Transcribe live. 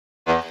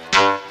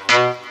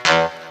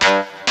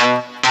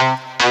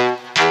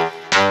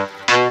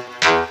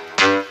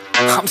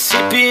I'm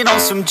sipping on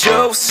some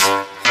juice,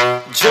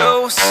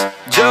 juice,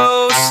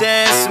 juice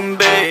and some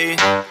bae.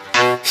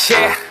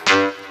 Yeah,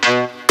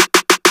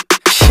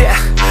 yeah,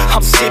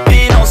 I'm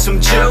sipping on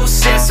some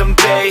juice and some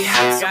bae.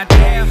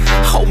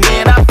 Oh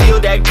man, I feel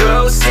that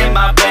ghost in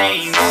my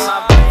veins.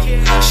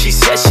 She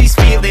says she's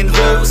feeling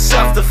loose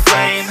off the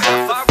flame.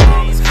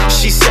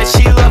 She says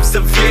she loves the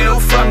view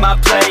from my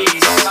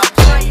place.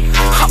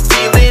 I'm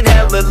feeling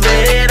hella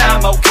lit,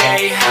 I'm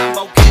okay.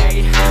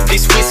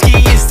 This whiskey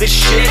is the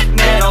shit,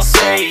 man, I'll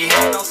say.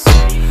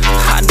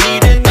 I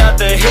need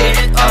another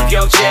hit of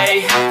your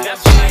J.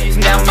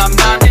 Now my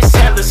mind is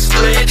hella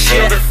split,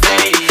 feel the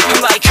fade.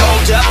 I'm like,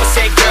 hold up, I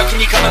say, girl,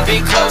 can you come a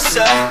bit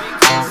closer?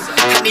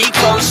 I need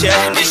closure,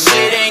 and this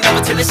shit ain't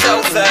over till it's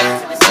over.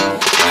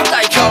 I'm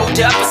like, hold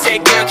up, I say,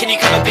 girl, can you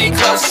come a bit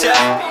closer?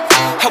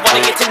 I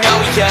wanna get to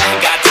know ya, and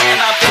goddamn,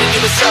 I'm feeling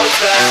you it's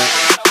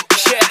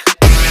over. Yeah.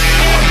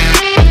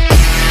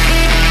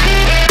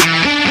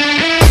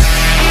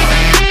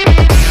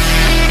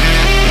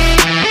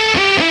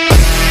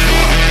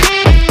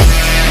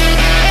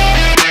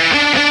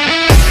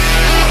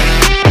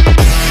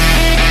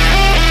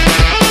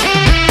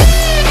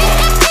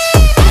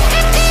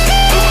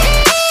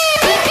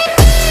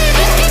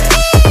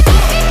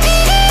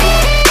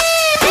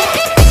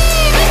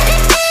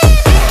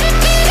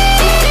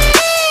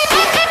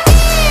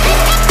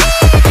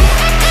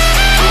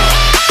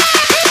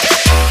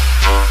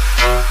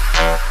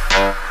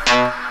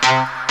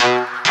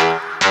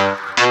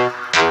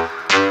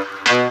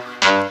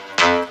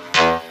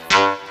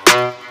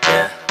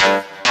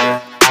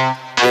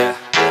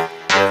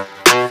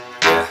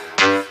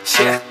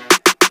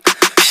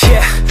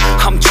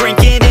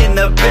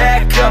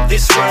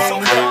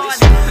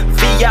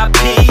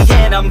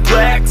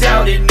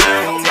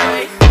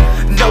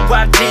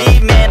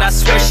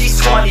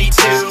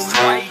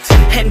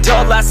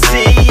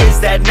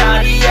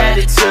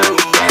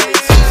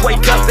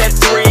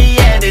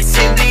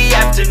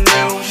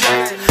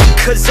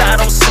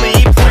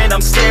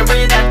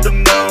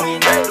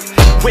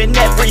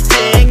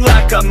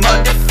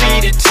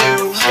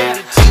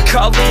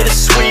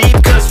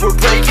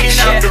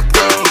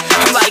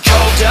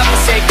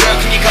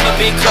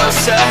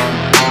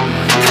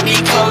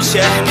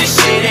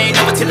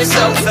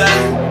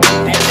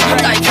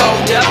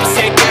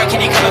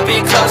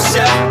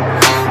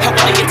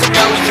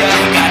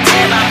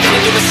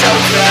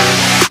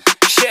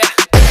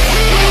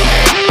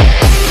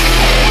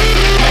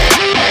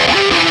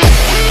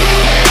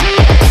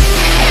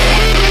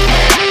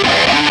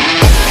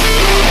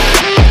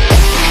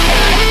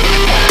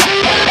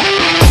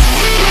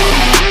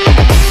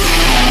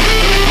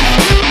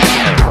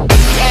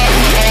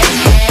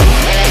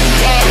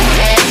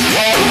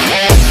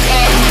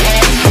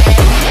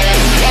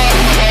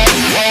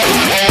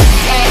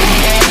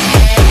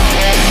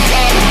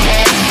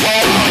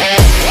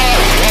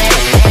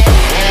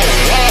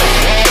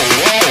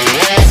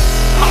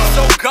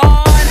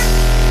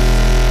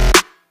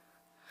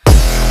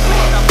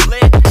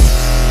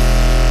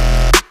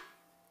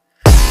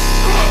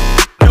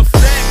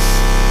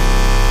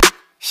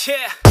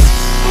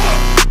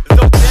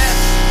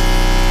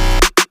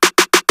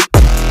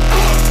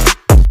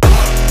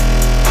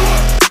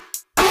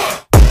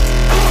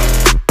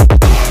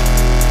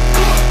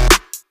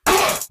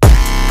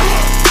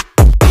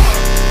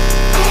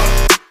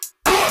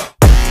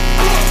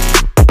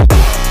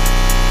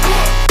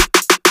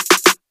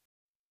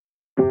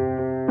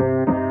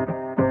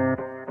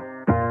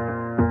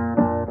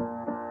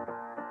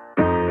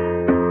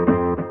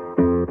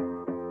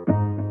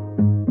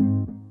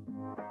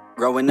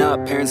 Growing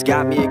up, parents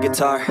got me a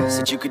guitar.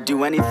 Said you could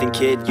do anything,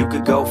 kid, you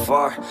could go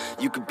far.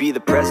 You could be the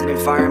president,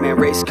 fireman,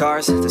 race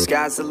cars. The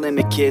sky's the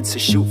limit, kid, so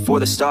shoot for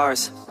the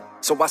stars.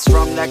 So I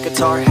strummed that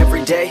guitar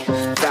every day.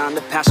 Found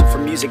the passion for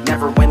music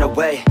never went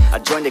away. I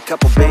joined a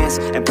couple bands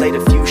and played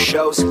a few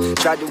shows.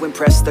 Tried to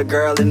impress the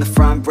girl in the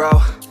front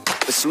row.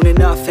 But soon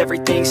enough,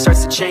 everything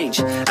starts to change.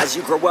 As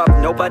you grow up,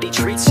 nobody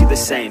treats you the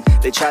same.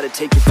 They try to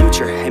take your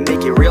future and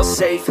make it real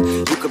safe.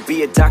 You could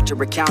be a doctor,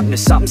 accountant, or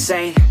something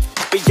sane.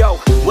 But yo,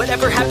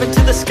 whatever happened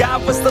to the sky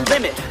was the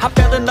limit. I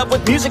fell in love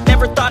with music,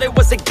 never thought it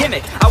was a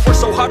gimmick. I worked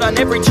so hard on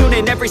every tune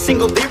and every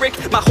single lyric.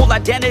 My whole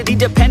identity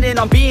depended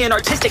on being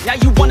artistic. Now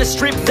you wanna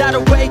strip that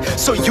away,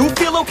 so you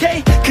feel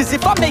okay? Cause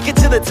if I make it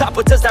to the top,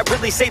 what does that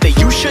really say? That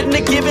you shouldn't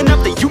have given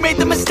up, that you made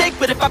the mistake?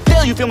 But if I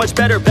fail, you feel much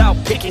better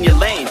about picking your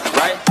lane,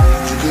 right?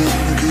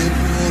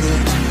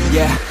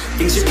 Yeah,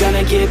 things are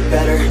gonna get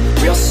better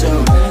real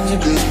soon.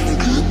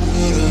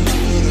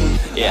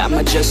 Yeah,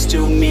 I'ma just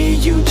do me,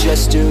 you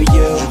just do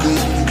you.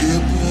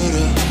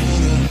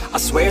 I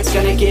swear it's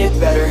gonna get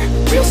better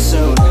real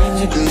soon.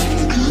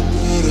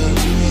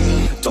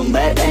 Don't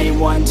let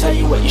anyone tell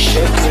you what you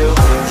should do.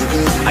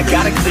 I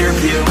got a clear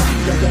view,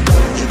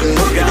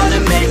 we're gonna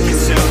make it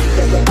soon.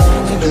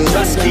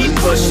 Just keep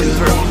pushing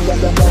through.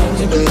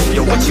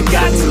 You're what you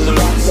got to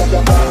lose.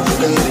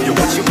 You're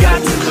what you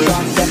got to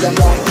lose.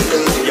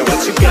 You're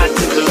what you got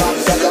to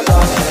lose.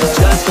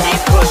 Just keep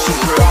pushing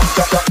through.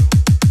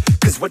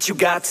 Cause what what you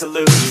got to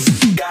lose?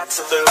 Got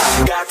to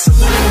lose, got to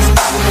lose,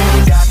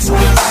 got to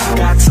lose,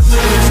 got to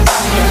lose,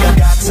 got to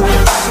lose, got to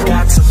lose,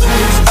 got to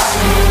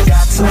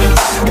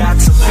lose, got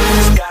to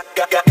lose, got to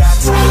lose,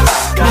 got to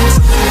lose, got to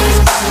lose,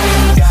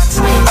 got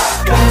to lose,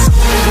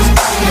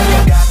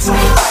 got to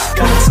lose,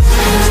 got to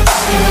lose,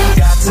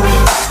 got to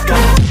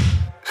lose.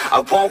 I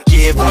won't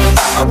give up,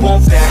 I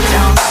won't back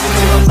down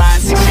until the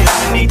line 6 feet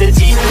underneath the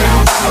deep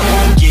ground. I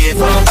won't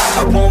give up,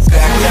 I won't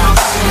back down.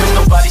 There's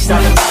nobody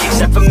stopping me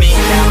except for me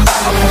now.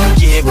 I won't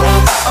give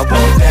up, I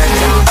won't back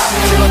down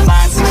until the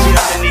line 6 feet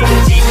underneath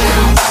the deep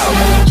ground. I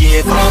won't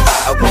give up,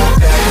 I won't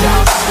back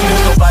down.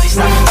 There's nobody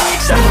stopping me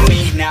except for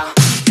me now.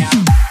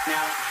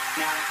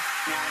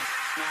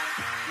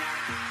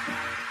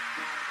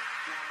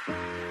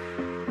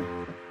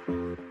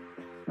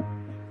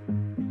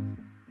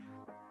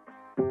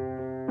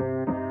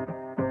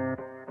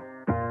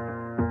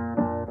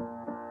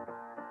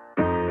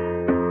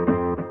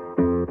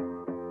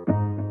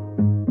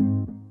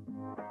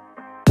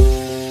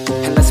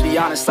 Be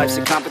honest, life's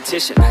a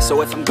competition.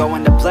 So if I'm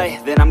going to play,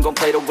 then I'm gonna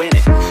play to win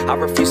it. I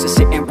refuse to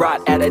sit and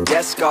rot at a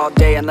desk all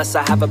day unless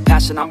I have a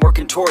passion I'm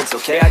working towards,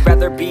 okay? I'd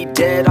rather be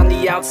dead on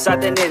the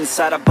outside than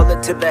inside. A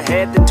bullet to the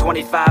head than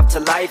 25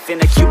 to life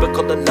in a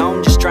cubicle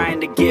alone, just trying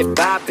to get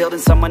by, building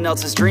someone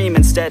else's dream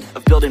instead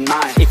of building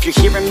mine. If you're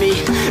hearing me,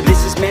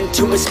 this is meant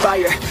to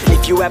inspire.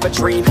 If you have a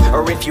dream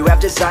or if you have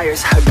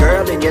desires, a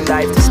girl in your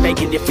life that's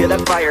making you feel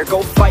that fire,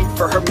 go fight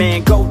for her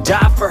man, go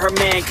die for her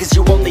man. Cause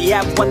you only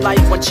have one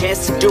life, one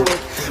chance to do it,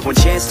 one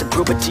chance to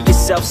prove it to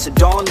yourself, so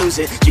don't lose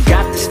it. You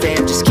got this,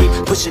 fam, just keep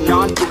pushing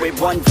on through it.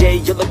 One day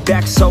you'll look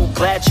back so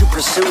glad you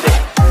pursued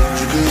it.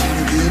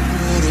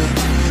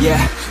 Yeah,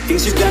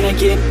 things are gonna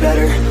get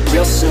better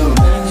real soon.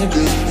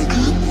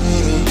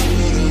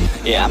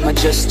 Yeah, I'ma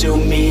just do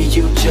me,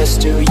 you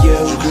just do you.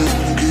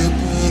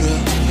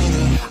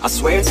 I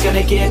swear it's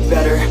gonna get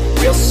better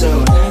real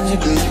soon.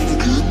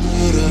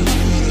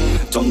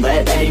 Don't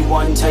let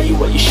anyone tell you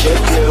what you should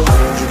do.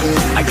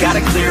 I got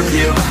a clear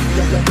view,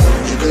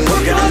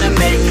 we're gonna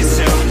make it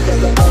soon.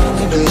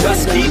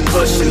 Just keep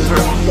pushing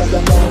through.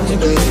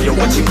 You're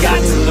what you got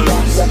to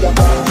lose.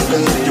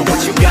 You're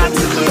what you got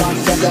to lose.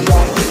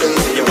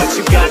 You're what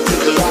you got to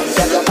lose.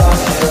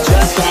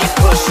 Just keep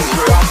pushing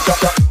through.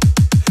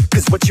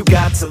 Cause what you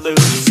got to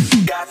lose,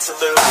 got to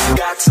lose,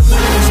 got to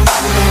lose,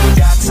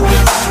 got to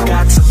lose,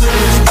 got to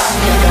lose, got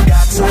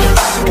to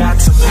lose, got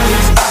to lose,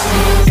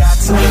 got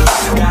to lose,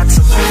 got to lose, got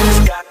to lose,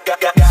 got to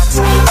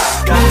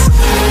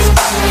lose,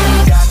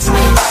 got to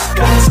lose,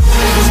 got to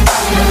lose,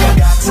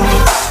 got to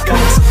lose,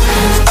 got to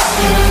lose,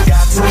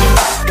 got to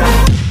lose.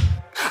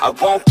 I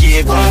won't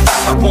give up,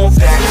 I won't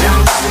back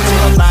down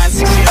until the line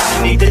 6 feet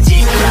underneath the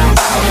deep ground.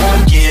 I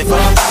won't give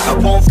up, I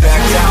won't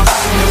back down.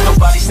 There's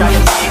nobody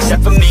stopping me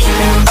except for me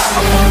now. I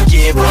won't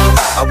give up,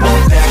 I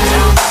won't back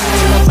down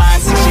until the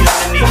line 6 feet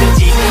underneath the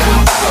deep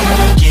ground. I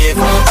won't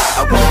give up,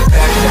 I won't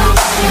back down.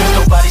 There's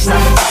nobody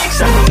stopping me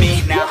except for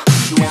me now.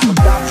 You ain't gonna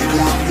stop me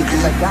now,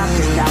 because I got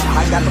this now.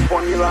 I got the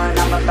formula and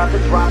I'm about to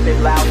drop it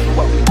loud. So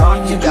what we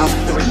talking about?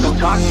 There is no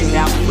talking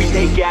now. We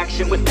take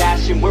action with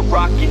passion, we're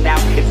rocking now.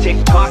 It's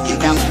tick-tocking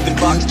now, the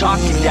clock's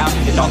talking down.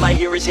 And all I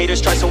hear is haters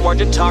try so hard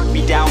to talk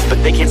me down,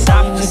 but they can't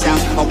stop the sound,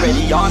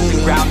 already on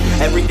the ground.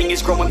 Everything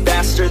is growing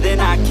faster than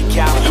I can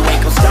count. You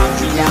ain't gonna stop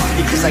me now,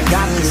 because I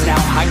got this now.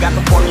 I got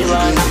the formula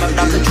and I'm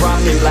about to drop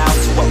it loud.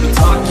 So what we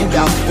talking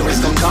about? There is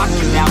no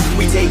talking now.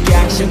 We take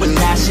action with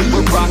passion,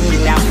 we're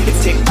rocking now. It's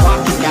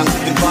tick-tocking now,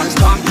 the clock's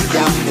talking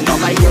down. And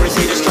all I hear is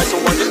haters try so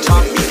hard to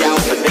talk me down,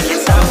 but they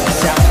can't stop the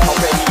sound,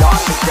 already on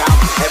the ground.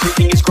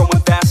 Everything is growing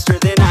faster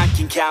than I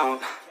can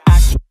count.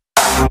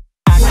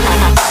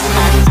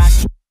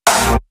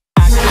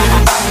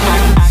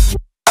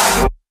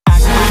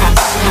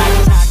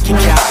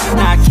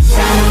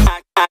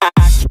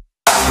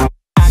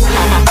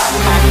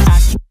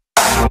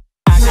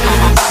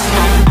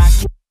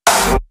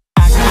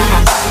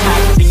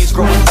 Everything is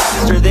growing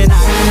faster than I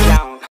can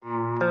count.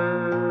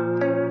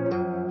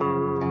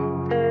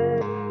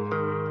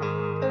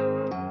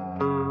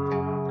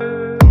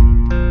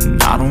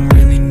 I don't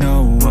really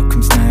know what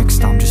comes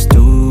next. I'm just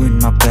doing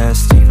my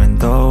best, even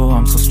though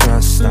I'm so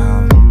stressed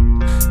out.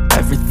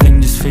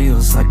 Everything just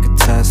feels like a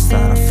test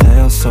that I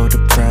fail, so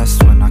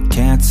depressed when I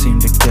can't seem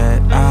to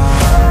get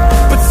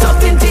out. But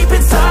something deep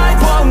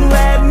inside won't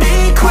let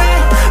me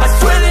quit. I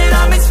swear that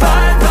I'm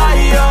inspired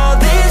by all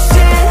this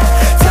shit.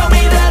 Tell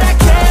me that I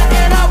can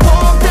and I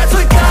won't. That's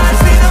what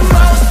guides me the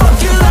most.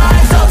 Fuck your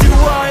lies, I'll do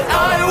what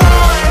I want.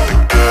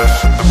 The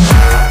gas in the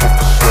back of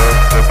the set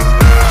never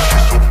leaves.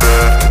 She's so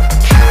bad that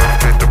the chick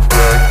made the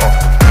brag.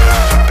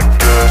 The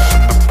gas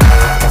in the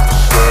back of the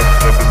set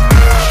never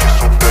leaves. She's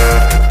so bad that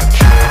the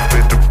chick made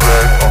the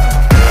brag.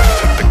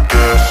 The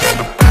gas in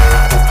the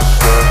back of the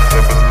set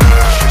never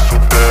leaves. She's so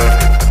bad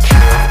that the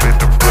chick made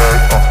the brag.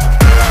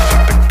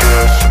 The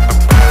gas in the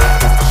back of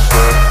the set never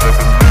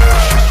leaves.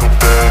 She's so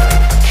bad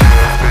that the chick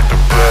made the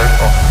brag.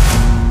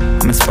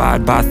 I'm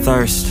inspired by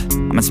thirst,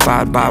 I'm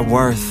inspired by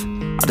worth.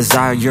 I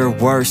desire your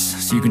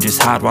worst, so you can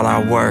just hide while I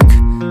work.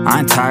 I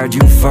ain't tired,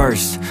 you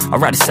first. I'll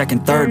write a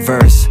second, third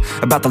verse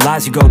about the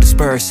lies you go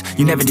disperse.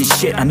 You never did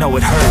shit, I know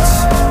it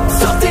hurts.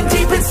 Something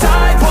deep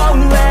inside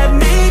won't let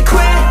me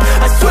quit.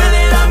 I swear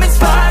that I'm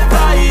inspired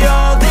by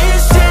all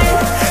this shit.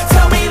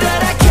 Tell me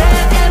that I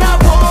can and I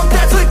won't.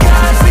 That's what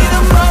guides me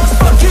the most.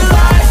 Fuck your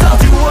lies, I'll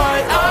do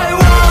what I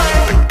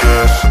want. The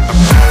gas and the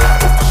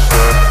never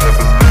leave.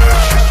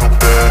 She's so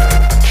bad,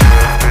 she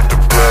ain't the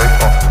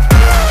black.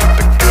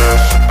 The gas and the never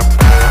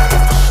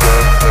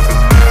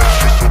leave.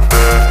 She's so bad, she ain't the black. The gas and the never leave. She's so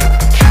bad, she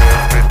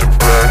ain't the black. The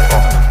gas and the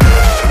never leave. She's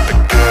so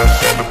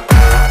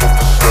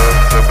bad, she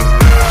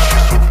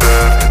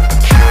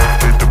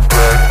ain't the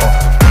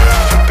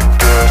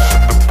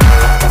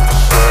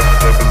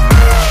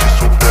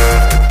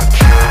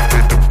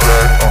black.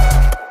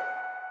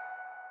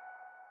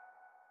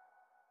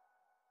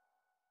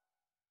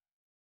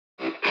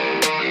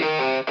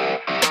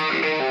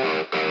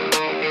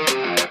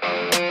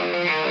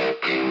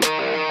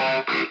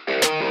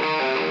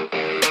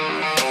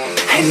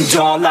 And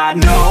all I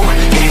know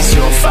is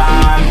you're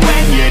fine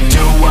when you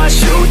do what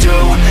you do.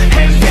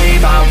 And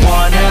babe, I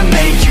wanna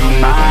make you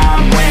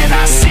mine. When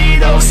I see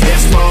those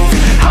hips move,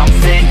 I'm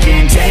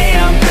thinking,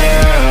 damn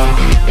girl,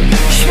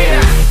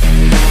 yeah,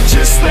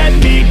 just let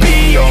me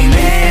be your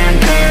man,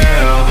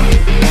 girl.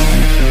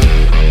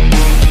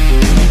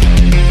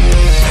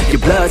 Your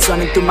blood's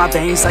running through my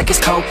veins like it's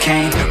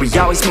cocaine. We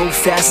always move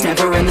fast,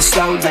 never in the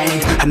slow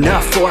lane.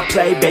 Enough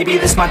foreplay, baby,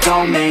 this my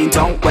domain.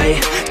 Don't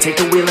wait, take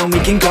the wheel and we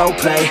can go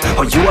play.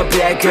 Oh, you a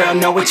bad girl,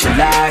 know what you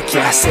like,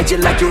 yeah. Said you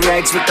like your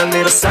eggs with a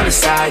little sunny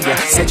side, yeah.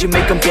 Said you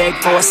make them beg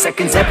for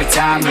seconds every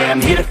time, yeah.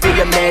 I'm here to feel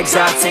your legs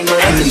out, tingle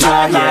in the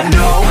night, yeah. All I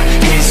know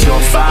is you're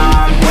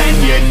fine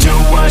when you do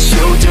what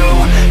you do.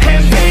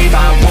 And babe,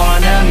 I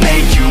wanna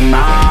make you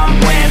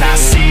mine. When I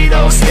see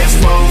those hips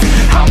move,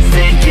 I'm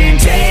thinking,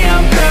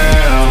 damn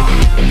girl,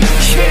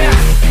 yeah,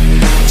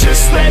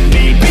 just let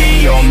me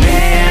be your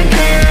man,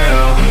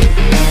 girl.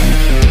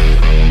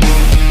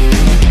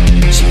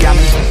 She got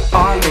me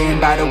all in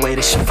by the way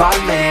that she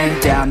fallin'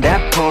 down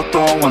that pole,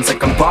 throwing ones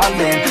like I'm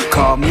ballin'.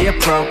 Call me a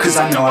pro, cause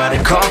I know how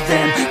to call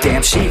them.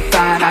 Damn, she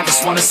fine, I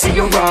just wanna see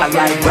her all. I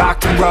like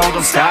rock and roll,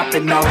 don't stop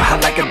it, no. I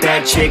like a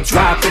bad chick,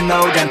 dropping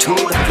low, down to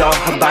the floor.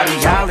 Her body,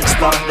 I'll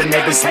explore, the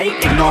neighbors hate,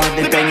 ignore.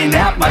 They banging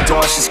out my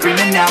door, she's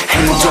screaming out.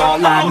 And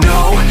all I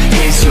know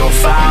is you're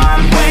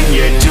fine when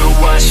you do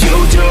what you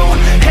do.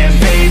 And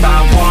babe,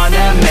 I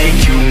wanna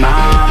make you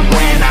mine.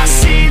 When I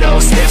see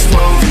those hips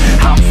move,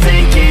 I'm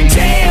thinking,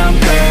 damn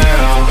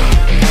girl,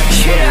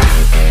 yeah,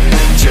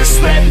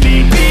 just let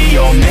me be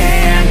your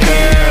man,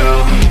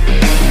 girl.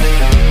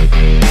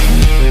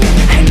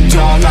 And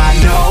all I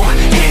know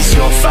is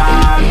you're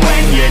fine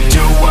when you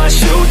do what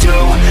you do.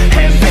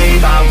 And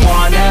babe, I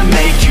wanna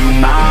make you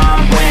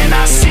mine. When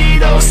I see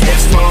those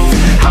hips move,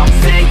 I'm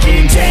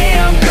thinking,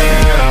 damn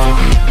girl,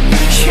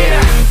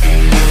 yeah,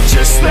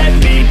 just let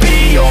me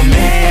be your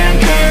man,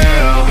 girl.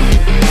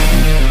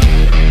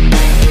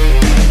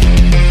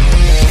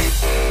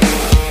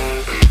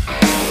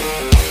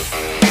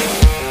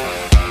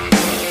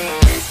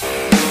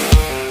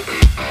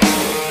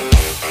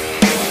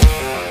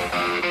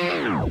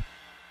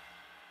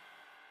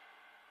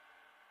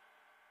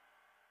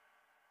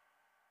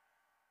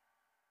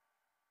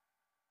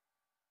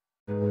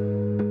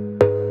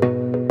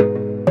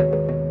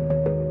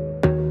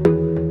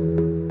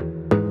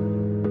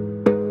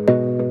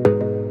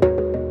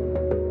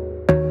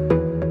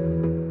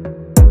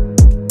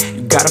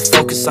 Gotta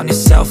focus on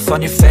yourself,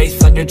 on your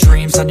faith, on your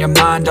dreams, on your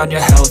mind, on your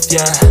health,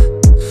 yeah.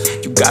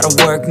 You gotta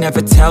work,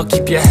 never tell,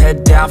 keep your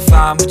head down,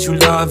 find what you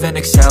love and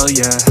excel,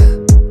 yeah.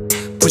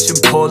 Push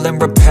and pull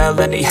and repel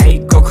any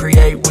hate, go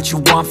create what you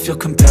want, feel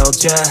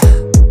compelled, yeah.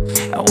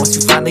 And once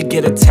you finally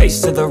get a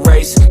taste of the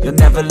race, you'll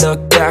never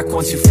look back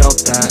once you felt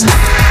that.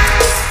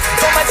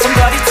 Don't let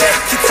somebody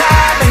take your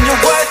time and your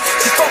worth,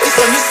 just focus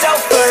on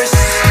yourself first.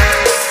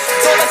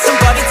 Don't let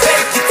somebody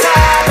take your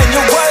time and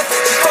your worth,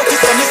 just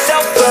focus on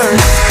yourself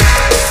first.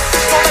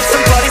 Don't let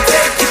somebody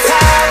take your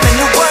time and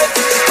your worth,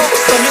 just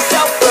focus on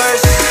yourself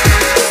first.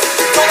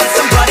 Don't let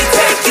somebody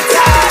take your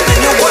time and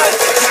your worth,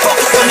 just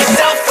focus on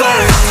yourself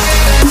first.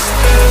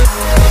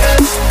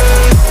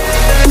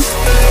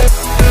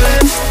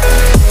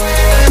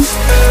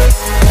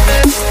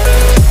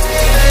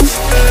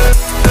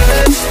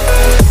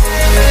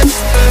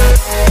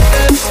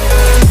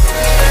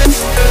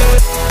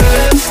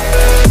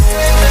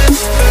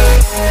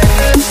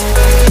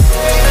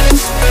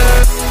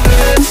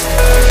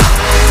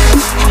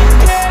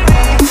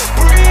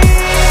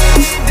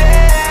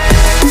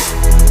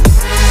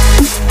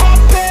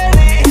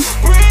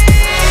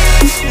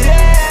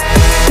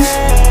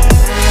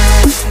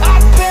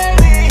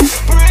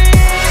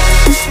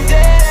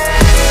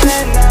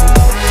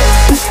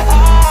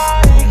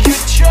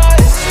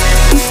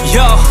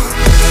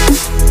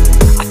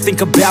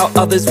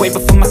 others way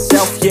before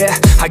myself, yeah.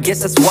 I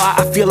guess that's why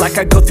I feel like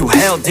I go through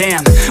hell,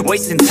 damn.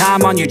 Wasting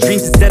time on your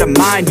dreams instead of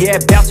mine, yeah.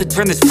 About to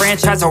turn this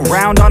franchise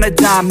around on a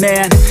dime,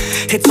 man.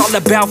 It's all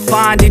about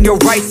finding your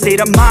right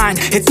state of mind.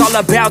 It's all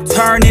about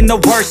turning the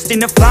worst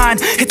into fine.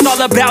 It's all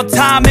about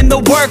time and the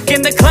work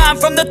and the climb.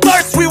 From the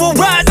thirst we will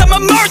rise, I'm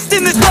immersed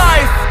in this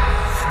life.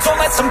 Don't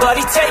let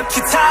somebody take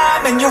your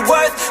time and your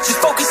worth. Just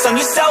focus on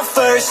yourself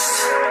first.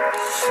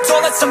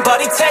 Don't let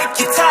somebody take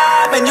your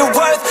time and your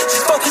worth.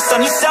 Just focus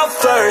on yourself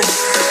first.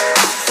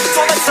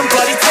 Don't let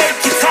somebody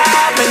take your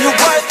time and your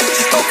worth.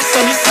 Just focus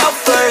on yourself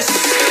first.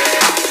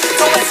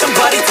 Don't let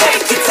somebody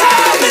take your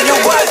time and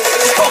your worth.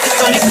 Just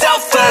focus on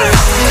yourself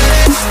first.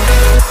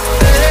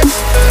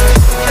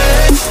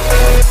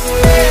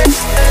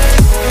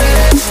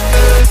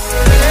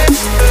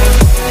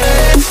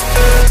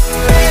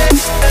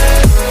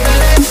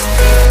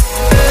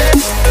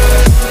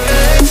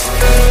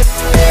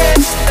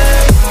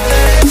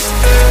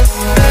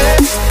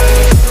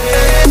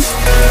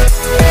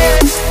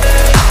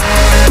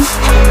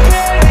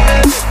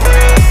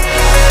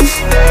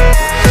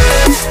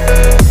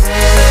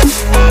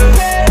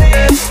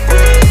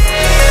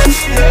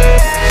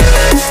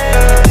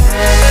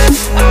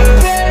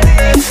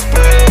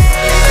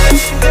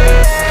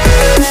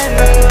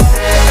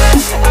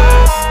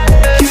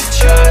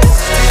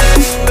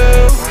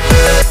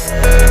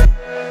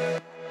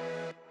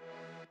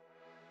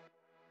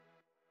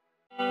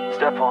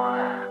 Step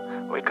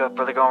 1, wake up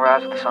early, gonna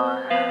rise with the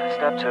sun.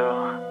 Step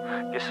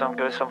 2, get some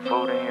good, some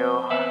food in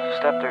you.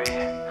 Step 3,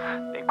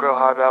 think real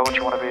hard about what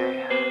you wanna be.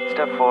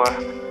 Step 4,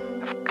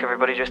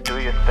 everybody just do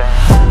your thing.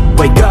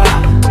 Wake up,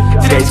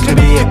 today's gonna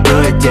be a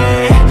good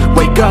day.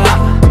 Wake up,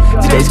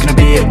 today's gonna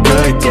be a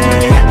good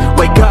day.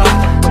 Wake up,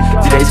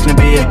 today's gonna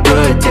be a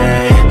good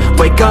day.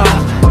 Wake up,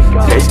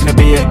 today's gonna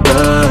be a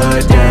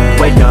good day.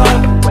 Wake up,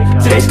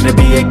 today's gonna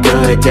be a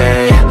good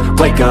day.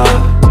 Wake up,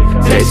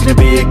 today's gonna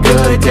be a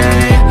good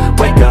day.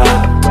 Wake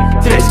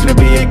up, today's gonna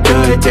be a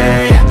good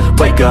day.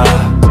 Wake up,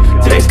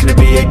 today's gonna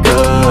be a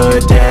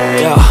good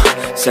day. Yo,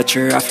 set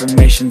your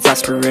affirmations,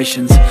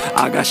 aspirations.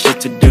 I got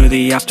shit to do,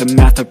 the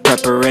aftermath of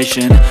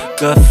preparation.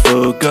 Good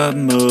food, good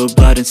mood,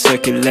 blood in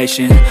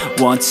circulation.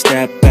 One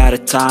step at a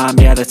time,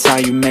 yeah, that's how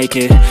you make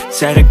it.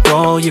 Set a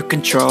goal you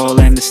control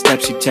and the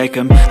steps you take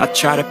them. I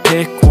try to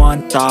pick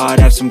one thought,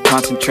 have some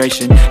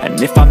concentration.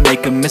 And if I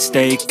make a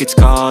mistake, it's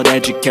called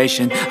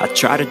education. I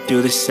try to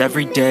do this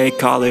every day,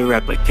 call it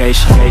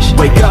replication.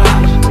 Wake up,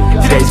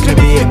 today's gonna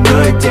be a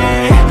good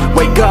day.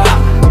 Wake up,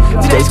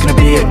 today's gonna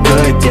be a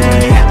good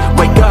day.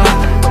 Wake up,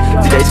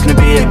 today's gonna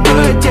be a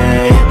good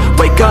day.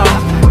 Wake up,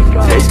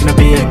 today's gonna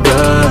be a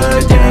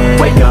good day.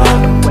 Wake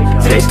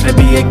up, today's gonna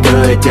be a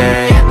good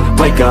day.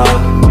 Wake up,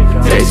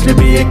 today's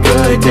gonna be a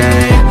good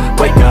day.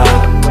 Wake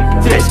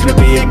up, today's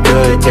gonna be a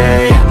good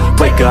day.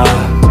 Wake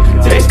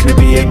up, today's gonna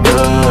be a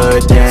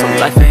good day. So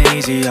life ain't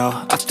easy, yo,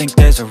 I think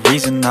there's a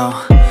reason though.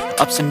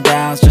 Ups and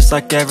downs, just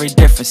like every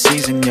different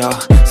season, yo.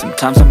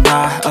 Sometimes I'm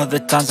high, other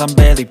times I'm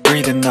barely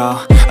breathing, though.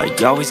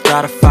 You always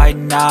gotta fight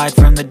and hide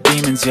from the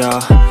demons, yo.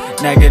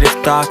 Negative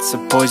thoughts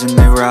are poison,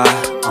 they rot.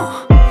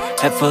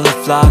 Head full of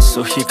flaws,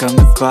 so here come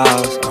the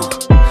clouds.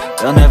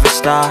 They'll never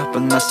stop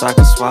unless I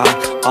can swap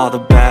all the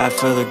bad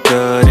for the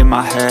good in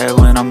my head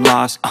when I'm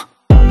lost.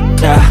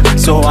 Yeah,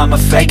 so I'ma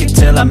fake it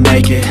till I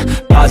make it.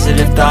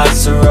 Positive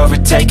thoughts are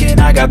overtaken,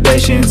 I got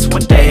patience.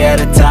 One day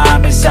at a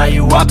time is how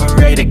you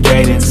operate a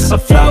cadence. A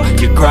flow,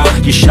 you grow,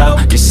 you show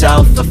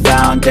yourself a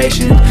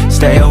foundation.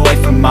 Stay away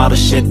from all the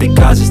shit that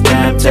causes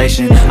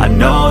temptation. I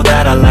know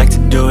that I like to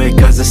do it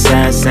cause of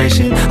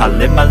sensation. I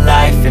live my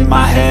life in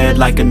my head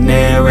like a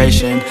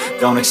narration.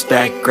 Don't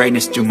expect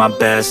greatness, do my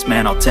best,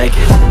 man, I'll take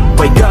it.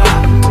 Wake up,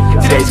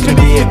 today's gonna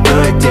be a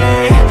good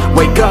day.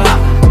 Wake up,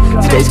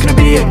 today's gonna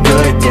be a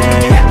good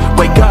day.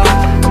 Wake up,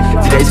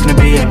 today's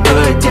gonna be a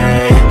good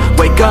day.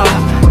 Wake up,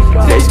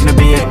 today's gonna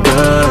be a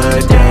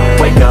good day.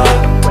 Wake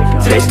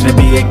up, today's gonna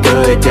be a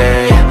good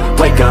day.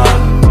 Wake up,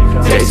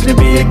 today's gonna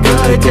be a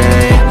good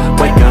day.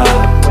 Wake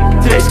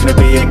up, today's gonna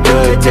be a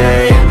good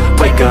day.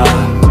 Wake up,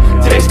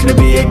 today's gonna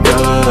be a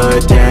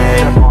good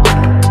day.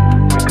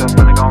 Wake up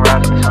early, gonna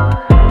rise with the sun.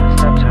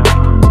 Step 2,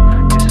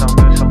 get some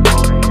good, some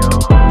food in you.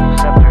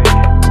 Step 3,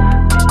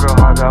 think real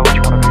hard about what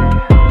you wanna be.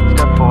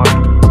 Step 4,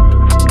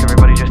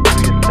 everybody just do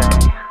your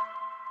thing.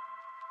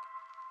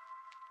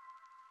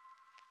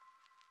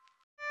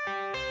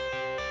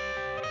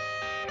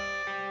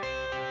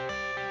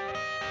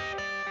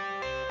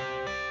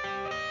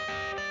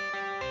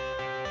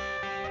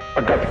 I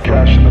got the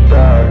cash in the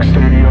bag,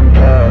 stadium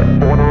packed.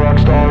 Born a rock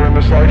star in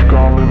this life,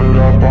 gon' live it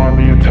up on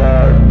the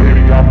attack.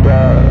 Baby, I'm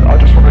bad, I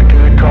just wanna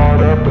get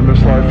caught up in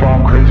this life.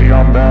 I'm crazy,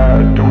 I'm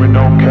mad, doing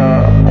no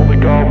cap. Only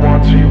God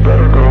wants you,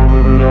 better go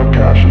live it up.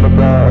 Cash in the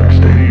bag,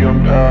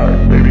 stadium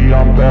packed. Baby,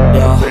 I'm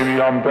bad,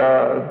 baby, I'm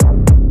bad.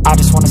 I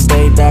just wanna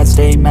stay bad,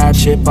 stay mad.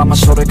 Chip on my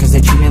shoulder cause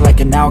they treat me like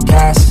an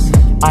outcast.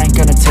 I ain't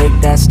gonna take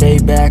that, stay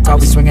back. I'll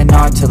be swinging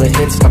hard till the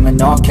hits come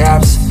in all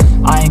caps.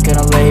 I ain't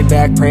gonna lay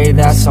back, pray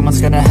that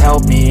someone's gonna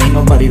help me. Ain't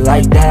nobody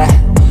like that.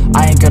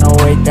 I ain't gonna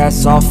wait,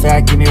 that's all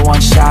fact. Give me one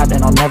shot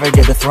and I'll never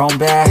get the throne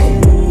back.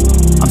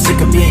 I'm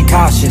sick of being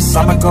cautious,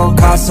 I'ma go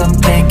cause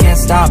something, can't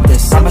stop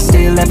this. I'ma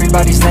steal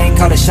everybody's lane,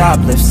 call it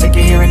shoplift. Sick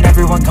of hearing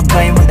everyone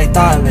complain when they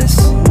thoughtless.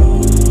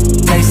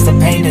 Taste the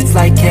pain, it's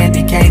like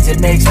candy canes.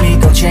 It makes me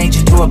go change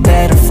into a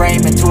better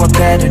frame, into a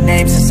better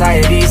name.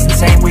 Society's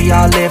insane, we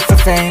all live for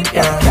fame,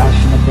 yeah.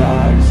 Cash in the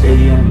bag,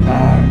 stadium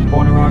packed.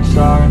 Born a rock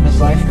star in this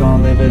life,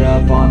 gon' live it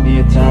up on the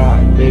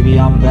attack. Baby,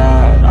 I'm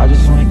bad, I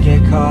just wanna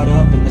get caught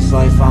up in this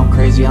life. I'm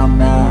crazy, I'm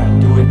mad,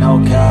 do it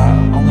no cap.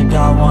 Only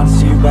God wants,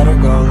 so you better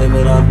go live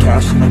it up.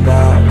 Cash in the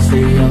bag,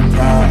 stadium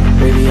packed.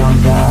 Baby, I'm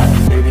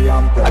bad, baby,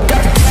 I'm bad. I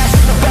got the cash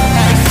in the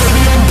bag,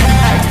 stadium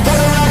packed. Born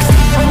a rock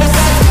star in this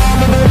life, gon'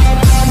 live it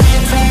up on the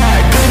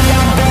attack. Baby,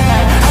 I'm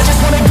bad, I just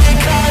wanna get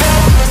caught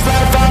up in this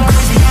life. I'm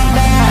crazy, I'm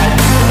mad,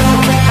 do it no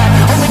cap.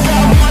 Only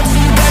God wants, so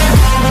you better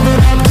go live it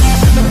up.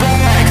 Cash in the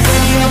bag,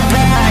 stadium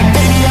packed.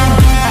 Baby, I'm bad, baby, I'm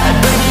bad. I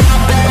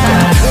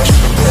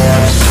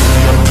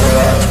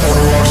got the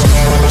cash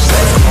in the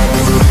bag,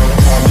 stadium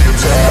packed.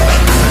 Born a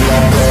rock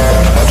star in this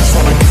life, gon'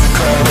 live it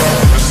up on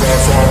the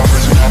attack.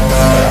 Baby, I'm bad,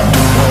 I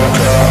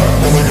just wanna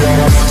get caught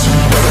up in this life. I'm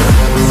crazy, I'm mad,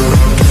 do it no cap. Only God wants, so you better go live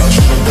it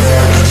up. Cash in the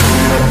bag,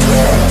 stadium packed. Baby, I'm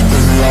bad,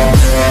 baby, I'm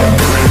bad.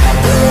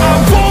 I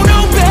won't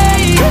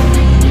obey.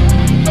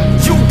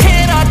 You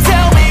cannot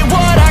tell me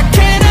what I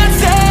cannot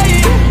say.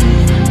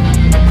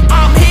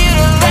 I'm here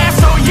to last,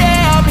 so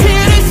yeah, I'm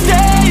here to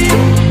stay.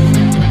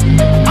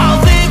 I'll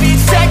live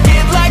each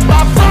second like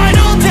my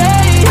final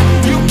day.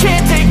 You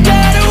can't take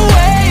that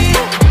away,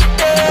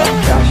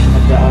 yeah. Cash in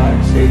the bag,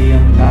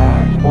 stadium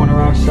packed. Born a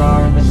rock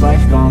star in this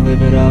life, gon'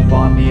 live it up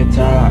on the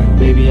attack.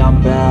 Baby,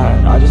 I'm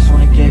bad, I just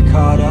wanna get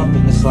caught up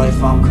in this life.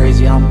 I'm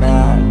crazy, I'm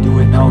mad, do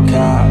it no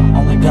cap.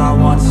 Only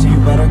God wants, so you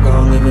better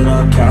go live it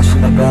up. Cash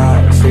in the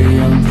bag,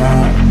 stadium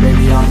packed.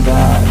 Baby, I'm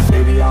bad,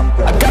 baby, I'm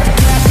bad. I got the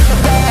cash in the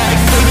bag,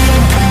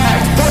 stadium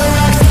packed. Born a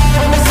rock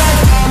star in this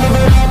life, gon' live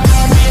it up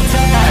on the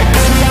attack.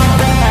 Baby, I'm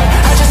bad,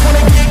 I just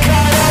wanna get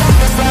caught up in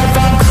this life.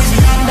 I'm crazy,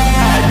 I'm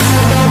mad, do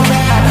it no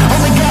cap.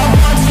 Only God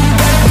wants, so you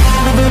better go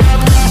live it up.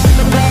 Cash in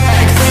the bag,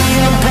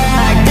 stadium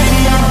packed. Baby,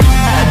 I'm bad,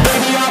 baby, I'm bad. I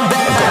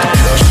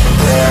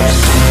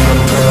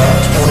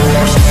got the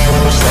cash in the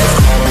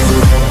bag,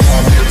 stadium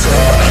packed. Born a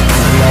rock star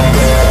in this life,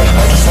 gon' live it up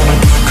on the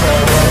attack.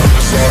 Baby, I'm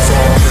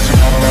bad, I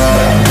just wanna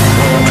get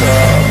caught up in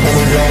this life.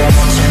 I'm crazy,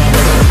 I'm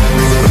mad, do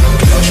it no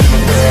cap.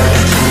 Only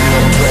God wants,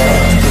 so you better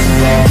go live it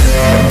up.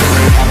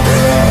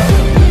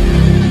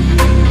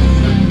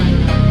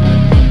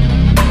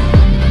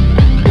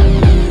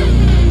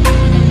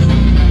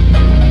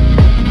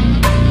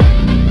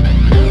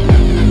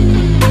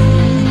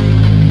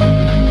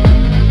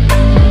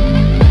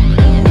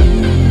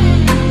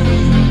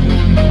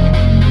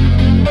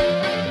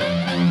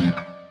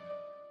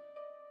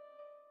 in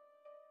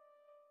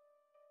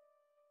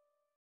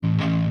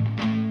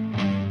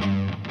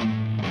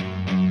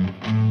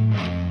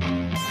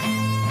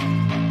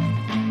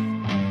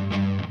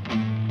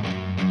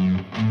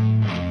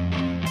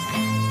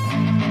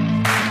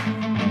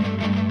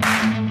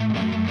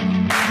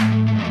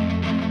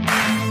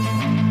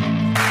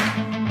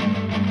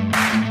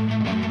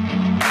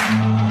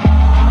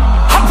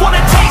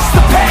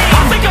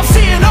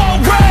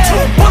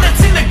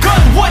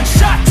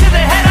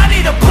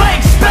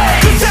bag,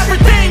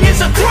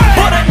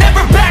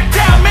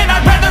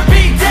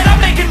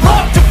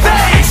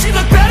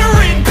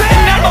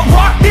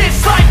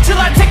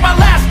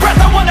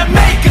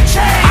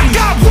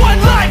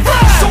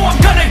 stadium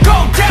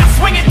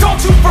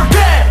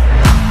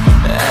packed. Baby,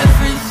 I'm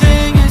bad,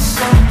 baby, I'm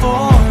bad.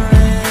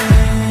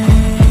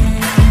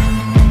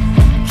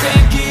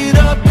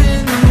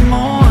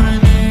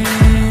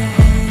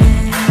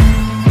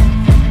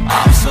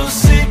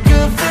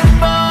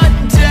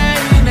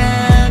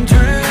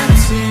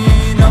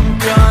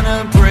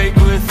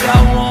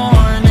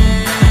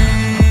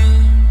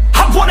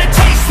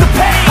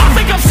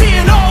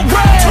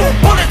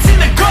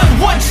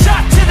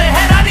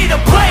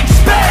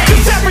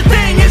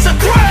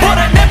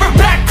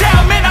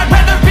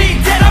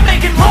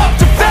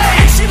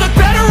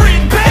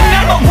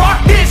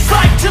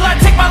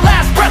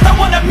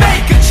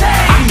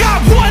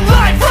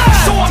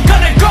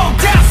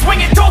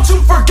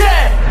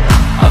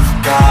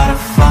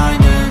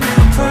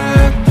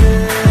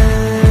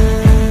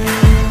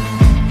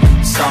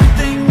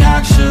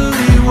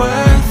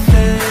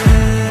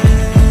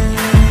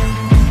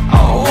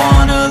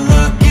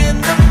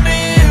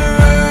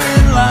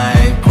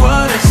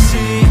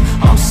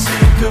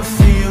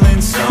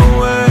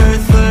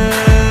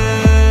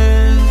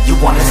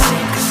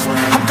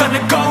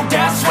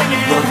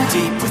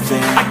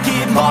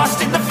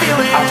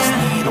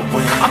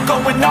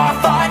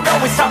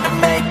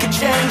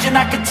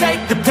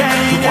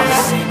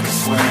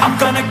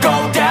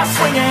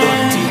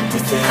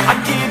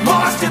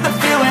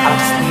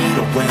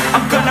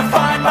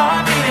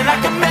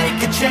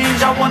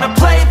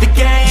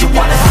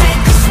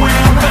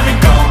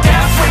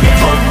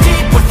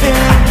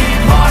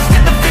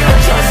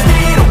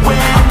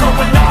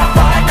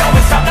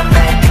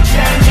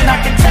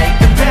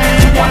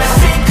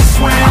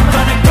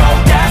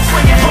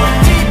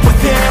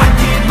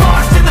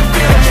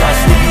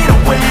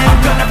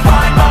 Gonna find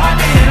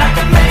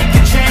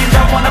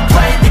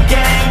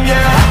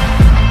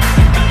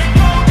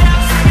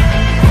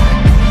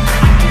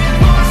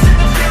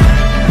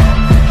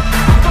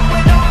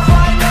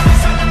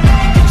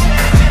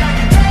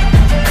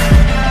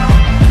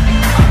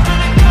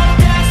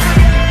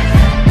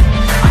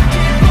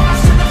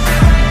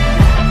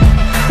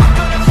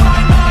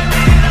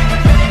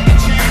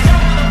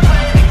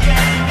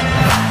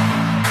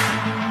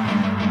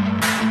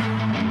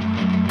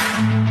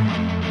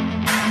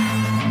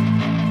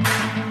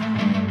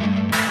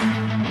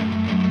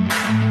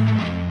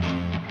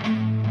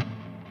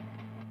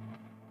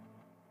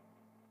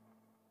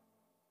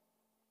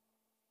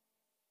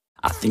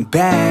think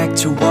back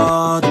to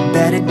all the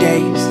better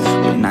days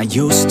when I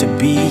used to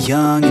be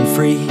young and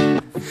free.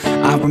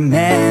 I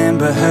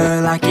remember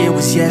her like it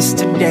was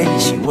yesterday.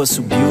 She was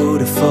so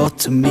beautiful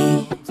to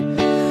me.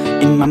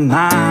 In my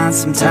mind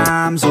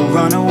sometimes I'll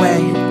run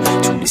away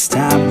to this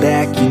time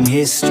back in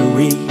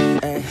history.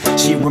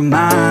 She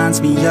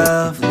reminds me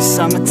of the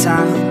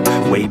summertime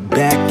way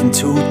back in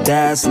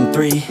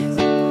 2003.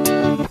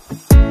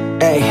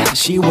 Hey,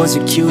 she was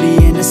a cutie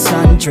in a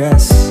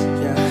sundress.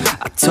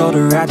 I told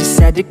her I just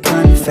had to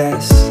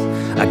confess,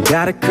 I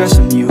got a crush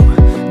on you,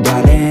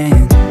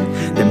 darling.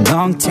 Them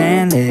long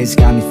tan legs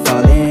got me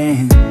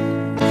falling.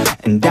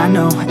 And I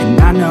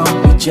know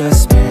we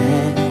just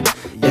met,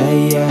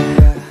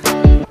 yeah.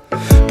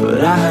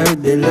 But I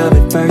heard that love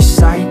at first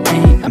sight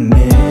ain't a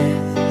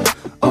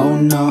myth. Oh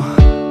no,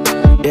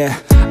 yeah.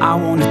 I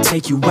wanna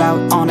take you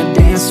out on a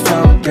dance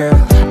floor, girl.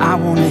 I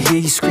wanna hear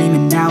you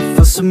screaming out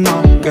for some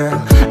more,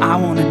 girl. I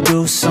wanna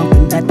do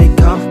something that they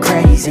call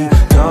crazy,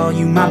 call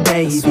you my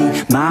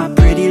baby, my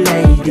pretty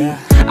lady.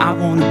 I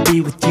wanna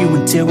be with you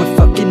until we're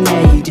fucking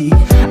 80.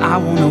 I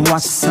wanna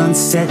watch the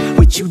sunset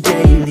with you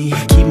daily,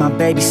 keep my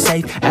baby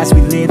safe as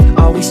we live,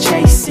 always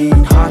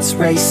chasing, hearts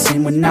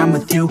racing. When I'm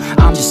with you,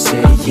 I'm just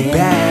saying,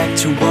 back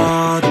to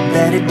all the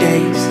better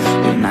days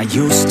when I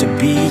used to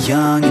be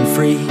young and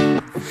free.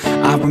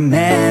 I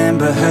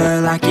remember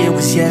her like it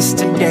was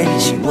yesterday.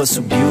 She was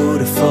so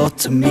beautiful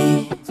to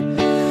me.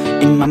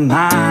 In my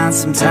mind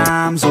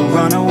sometimes I'll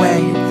run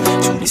away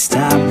to this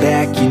time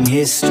back in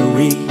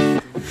history.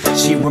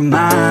 She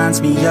reminds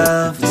me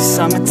of the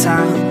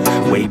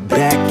summertime way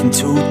back in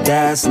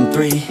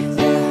 2003.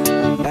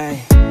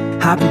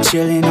 I've been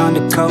chilling on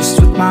the coast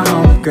with my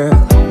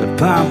homegirl, the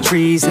palm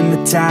trees and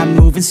the time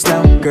moving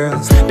slow,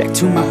 girls. Back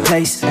to my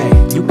place, hey,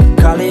 you can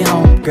call it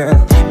home,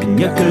 girl.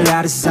 Pina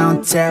coladas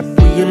on tap,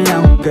 we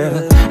alone,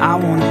 girl. I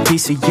want a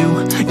piece of you,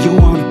 you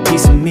want a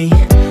piece of me.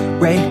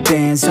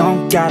 Ray-Bans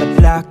on, gotta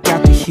block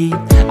out the heat.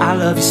 I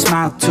love your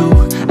smile too,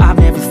 I've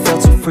never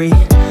felt so free.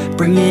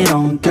 Bring it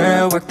on,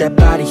 girl, work that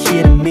body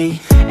here to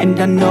me. And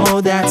I know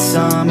that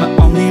summer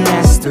only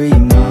lasts 3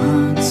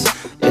 months,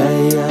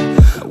 yeah.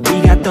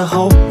 We got the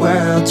whole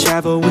world,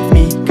 travel with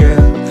me, girl.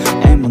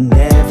 And we'll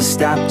never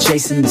stop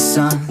chasing the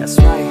sun. That's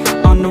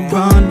right. On the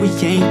run, we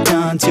ain't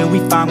done till we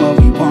find what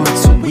we want.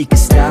 So we can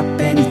stop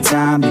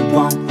anytime we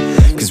want.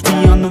 Cause we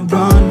on the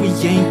run, we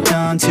ain't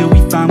done till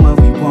we find what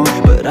we want.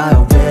 But I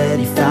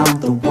already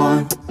found the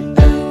one.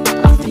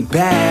 I think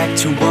back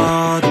to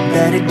all the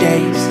better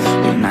days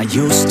when I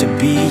used to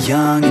be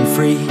young and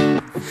free.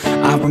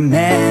 I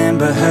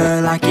remember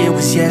her like it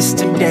was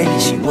yesterday.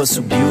 She was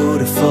so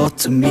beautiful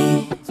to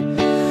me.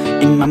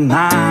 In my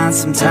mind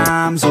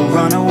sometimes I'll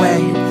run away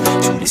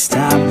to this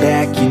time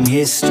back in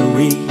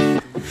history.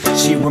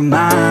 She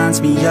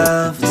reminds me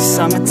of the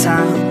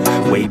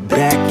summertime way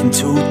back in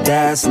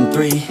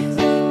 2003.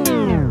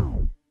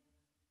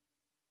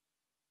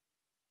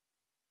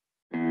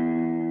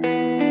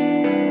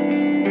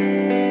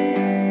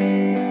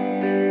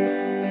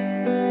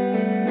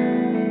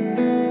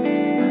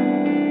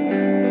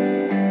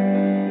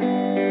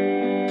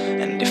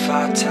 And if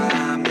our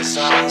time is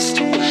ours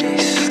to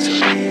waste, to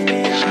leave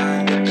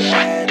behind a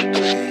better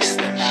place,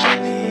 then I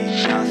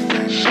need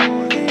nothing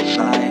more than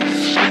life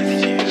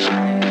with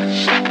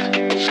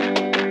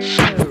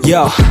you.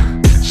 Yo,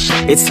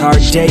 it's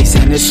hard days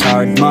and it's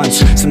hard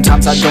months.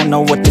 Sometimes I don't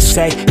know what to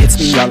say, hits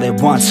me all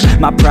at once.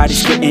 My pride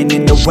is getting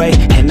in the way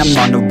and I'm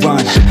on the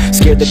run.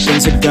 Scared that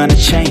things are gonna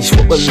change,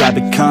 what will I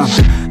become?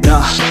 No,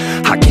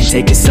 I can't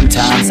take it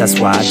sometimes. That's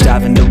why I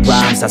dive into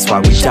rhymes, that's why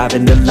we dive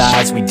into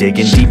lies. We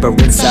digging deeper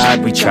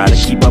inside, we try to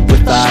keep up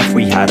with life.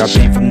 We hide our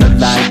pain from the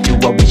light, do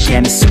what we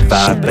can to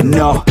survive. But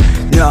no,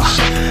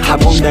 I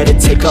won't let it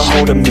take a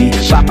hold of me.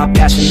 Find my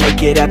passion,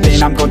 make it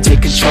happen, I'm gon'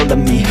 take control of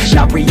me.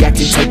 Not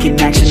reacting, taking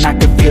action, I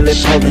can feel it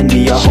pulling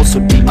me. A hole so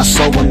deep, my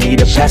soul will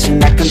need a passion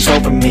that comes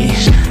over me.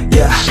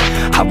 Yeah,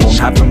 I won't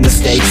hide from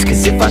mistakes,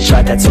 cause if I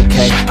try that's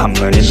okay. I'm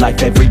learning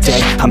life every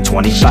day, I'm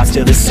 25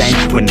 still the same.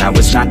 When I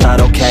was 9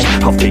 thought okay,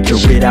 I'll figure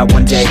it out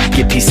one day.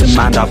 Get peace of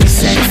mind, I'll be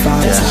sane. If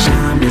our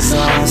time is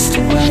ours to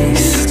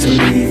waste, to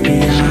leave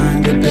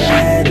behind a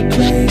better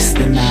place,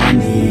 then I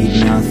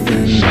need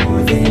nothing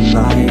more than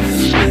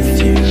life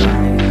with you.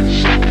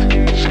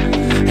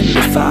 And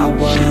if I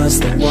was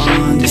the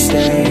one to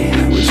stay,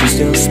 would you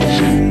still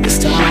spend this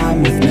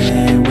time with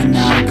me? When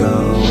I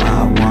go,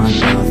 I want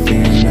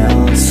nothing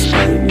else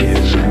but you.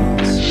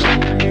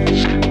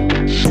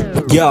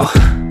 Yo,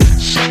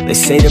 they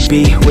say to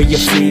be where your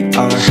feet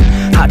are.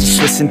 I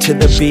just listen to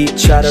the beat,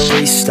 try to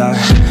restart.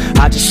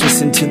 I just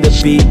listen to the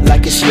beat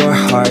like it's your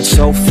heart.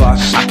 So far,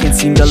 I can't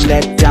seem to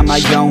let down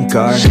my own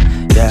guard.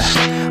 Yeah,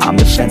 I'm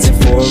defensive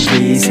for a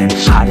reason,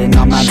 hiding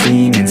all my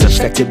demons,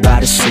 affected by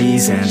the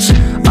seasons.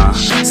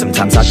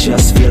 Sometimes I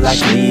just feel like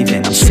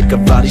leaving. I'm sick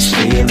of all these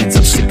feelings,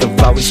 I'm sick of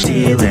always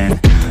dealing.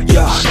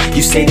 Yo,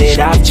 you say that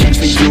I've changed,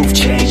 but you've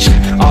changed.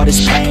 All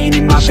this pain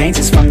in my veins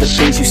is from the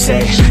things you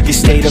say. Your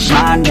state of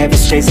mind never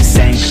stays the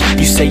same.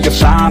 You say you're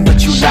fine,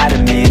 but you lie to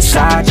me.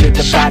 Inside you're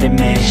dividing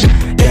me.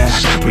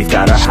 Yeah, we've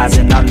got our highs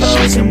and our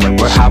lows, and when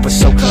we're high we're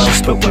so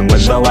close, but when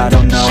we're low I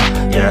don't know.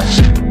 Yeah,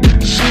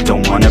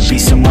 don't wanna be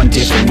someone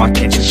different. Why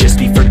can't you just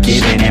be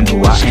forgiven? And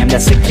who I am,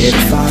 that's a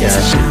given. If our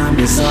time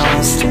is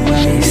lost to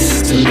waste,